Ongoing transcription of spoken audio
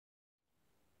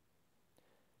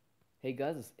Hey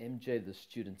guys, it's MJ, the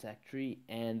Student Actuary,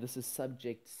 and this is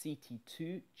subject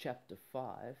CT2, chapter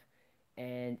 5.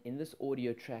 And in this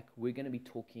audio track, we're going to be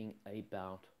talking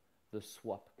about the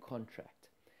swap contract.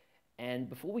 And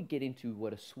before we get into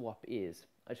what a swap is,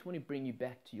 I just want to bring you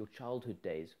back to your childhood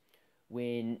days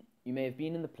when you may have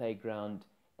been in the playground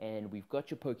and we've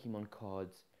got your Pokemon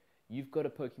cards. You've got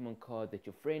a Pokemon card that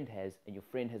your friend has, and your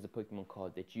friend has a Pokemon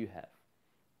card that you have.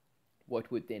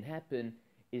 What would then happen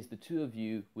is the two of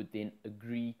you would then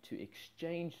agree to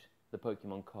exchange the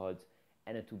Pokemon cards,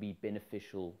 and it will be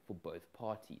beneficial for both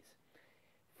parties.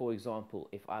 For example,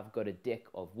 if I've got a deck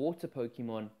of water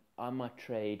Pokemon, I might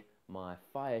trade my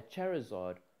Fire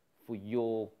Charizard for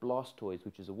your Blastoise,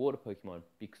 which is a water Pokemon,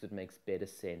 because it makes better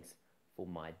sense for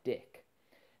my deck.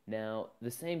 Now,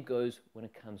 the same goes when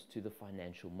it comes to the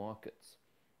financial markets.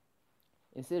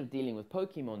 Instead of dealing with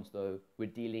Pokemons, though, we're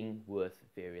dealing with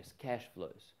various cash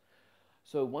flows.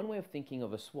 So one way of thinking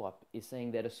of a swap is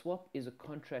saying that a swap is a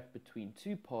contract between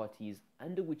two parties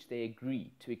under which they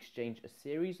agree to exchange a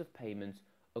series of payments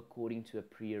according to a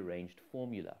prearranged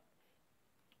formula.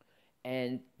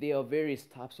 And there are various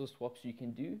types of swaps you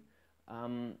can do,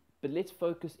 but let's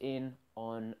focus in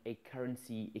on a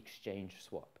currency exchange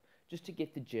swap, just to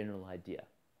get the general idea.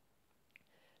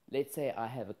 Let's say I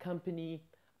have a company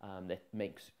that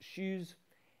makes shoes,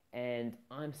 and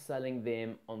I'm selling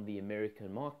them on the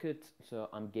American market, so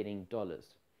I'm getting dollars.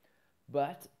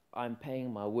 But I'm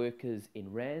paying my workers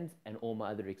in rands, and all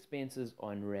my other expenses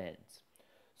are in rands.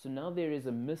 So now there is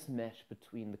a mismatch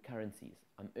between the currencies.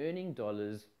 I'm earning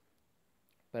dollars,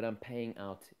 but I'm paying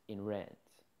out in rands.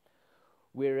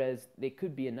 Whereas there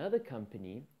could be another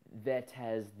company that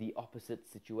has the opposite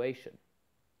situation.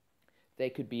 They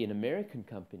could be an American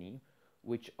company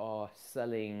which are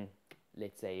selling,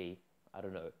 let's say, I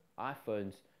don't know,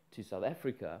 iPhones to South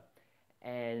Africa,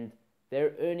 and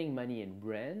they're earning money in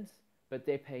rands, but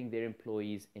they're paying their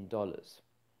employees in dollars.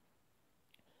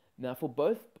 Now, for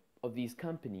both of these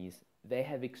companies, they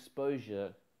have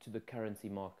exposure to the currency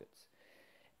markets.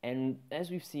 And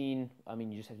as we've seen, I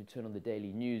mean, you just have to turn on the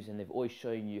daily news, and they've always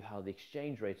shown you how the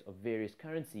exchange rates of various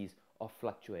currencies are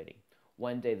fluctuating.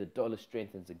 One day the dollar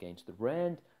strengthens against the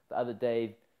rand, the other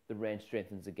day the rand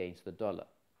strengthens against the dollar.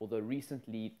 Although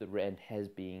recently the rand has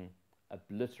been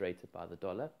obliterated by the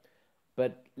dollar,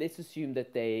 but let's assume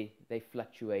that they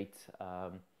fluctuate.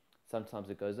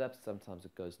 Sometimes it goes up, sometimes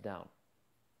it goes down.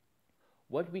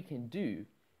 What we can do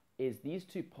is these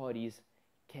two parties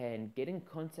can get in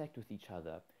contact with each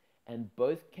other, and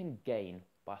both can gain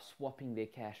by swapping their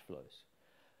cash flows.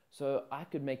 So I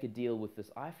could make a deal with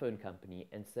this iPhone company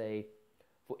and say,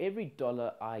 for every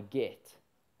dollar I get,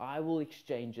 I will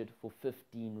exchange it for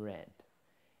 15 rand.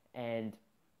 And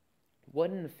what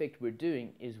in effect we're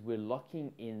doing is we're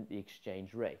locking in the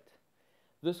exchange rate.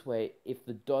 This way, if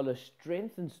the dollar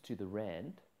strengthens to the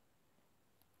rand,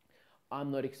 I'm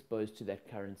not exposed to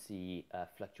that currency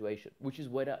fluctuation, which is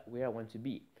where I want to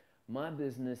be. My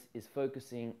business is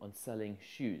focusing on selling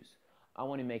shoes. I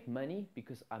want to make money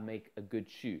because I make a good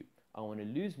shoe. I want to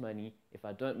lose money if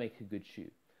I don't make a good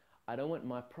shoe. I don't want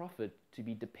my profit to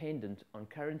be dependent on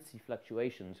currency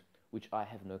fluctuations which I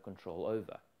have no control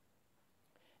over.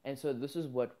 And so this is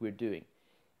what we're doing.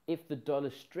 If the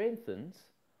dollar strengthens,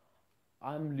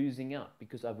 I'm losing out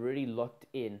because I've already locked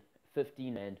in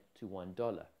 15 rand to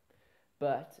 $1.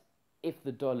 But if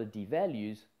the dollar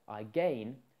devalues, I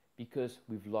gain because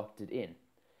we've locked it in.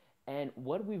 And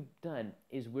what we've done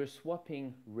is we're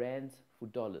swapping rands for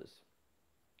dollars,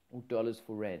 or dollars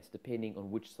for rands, depending on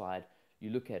which side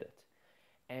you look at it.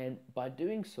 And by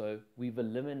doing so, we've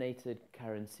eliminated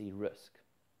currency risk.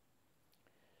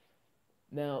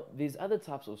 Now, there's other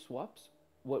types of swaps.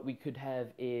 What we could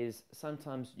have is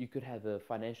sometimes you could have a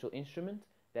financial instrument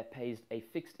that pays a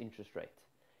fixed interest rate,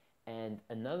 and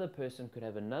another person could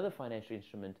have another financial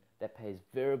instrument that pays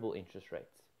variable interest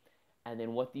rates. And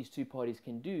then what these two parties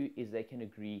can do is they can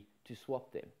agree to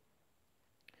swap them.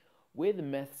 Where the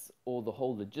maths or the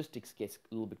whole logistics gets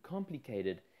a little bit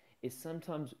complicated is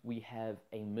sometimes we have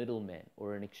a middleman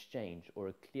or an exchange or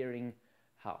a clearing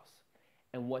house.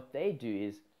 And what they do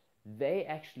is they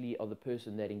actually are the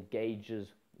person that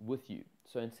engages with you.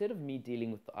 So instead of me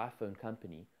dealing with the iPhone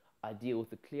company, I deal with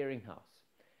the clearing house,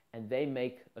 and they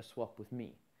make a swap with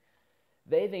me.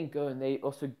 They then go and they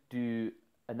also do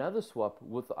another swap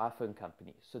with the iPhone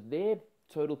company. So their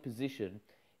total position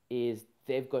is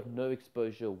they've got no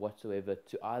exposure whatsoever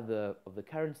to either of the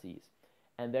currencies,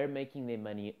 and they're making their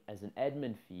money as an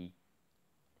admin fee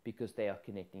because they are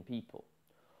connecting people.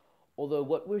 Although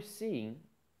what we're seeing,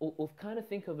 or kind of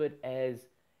think of it as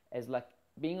like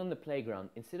being on the playground.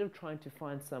 Instead of trying to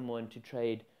find someone to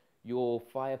trade your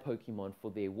fire Pokemon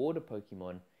for their water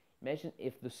Pokemon, imagine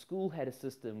if the school had a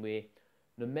system where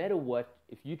no matter what,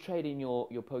 if you trade in your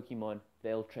Pokemon,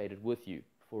 they'll trade it with you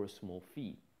for a small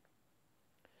fee.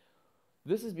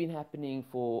 This has been happening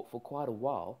for quite a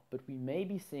while, but we may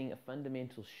be seeing a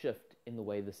fundamental shift in the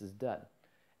way this is done.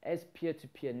 As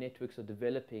peer-to-peer networks are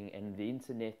developing and the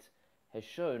internet has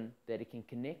shown that it can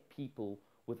connect people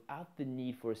without the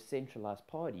need for a centralized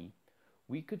party,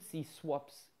 we could see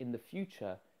swaps in the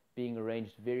future being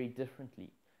arranged very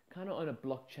differently, kind of on a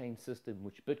blockchain system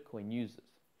which Bitcoin uses.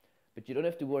 But you don't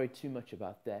have to worry too much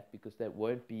about that because that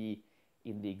won't be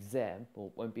in the exam,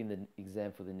 or won't be in the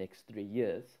exam for the next 3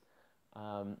 years.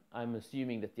 I'm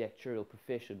assuming that the actuarial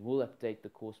profession will update the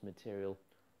course material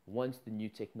once the new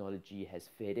technology has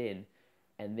fed in,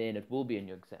 and then it will be in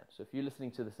your exam. So if you're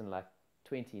listening to this in like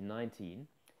 2019,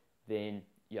 then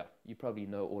yeah, you probably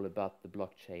know all about the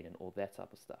blockchain and all that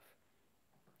type of stuff.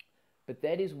 But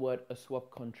that is what a swap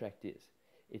contract is.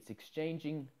 It's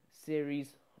exchanging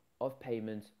series of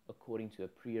payments according to a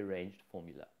prearranged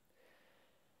formula.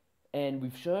 And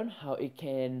we've shown how it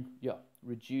can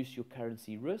reduce your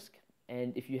currency risk.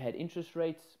 And if you had interest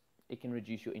rates, it can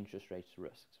reduce your interest rates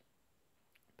risks.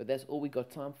 But that's all we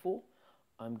got time for.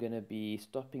 I'm going to be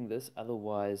stopping this,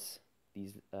 otherwise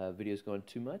these videos go on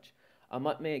too much. I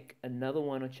might make another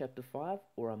one on chapter 5,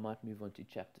 or I might move on to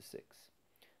chapter 6.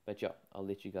 But yeah, I'll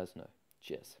let you guys know.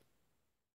 Cheers.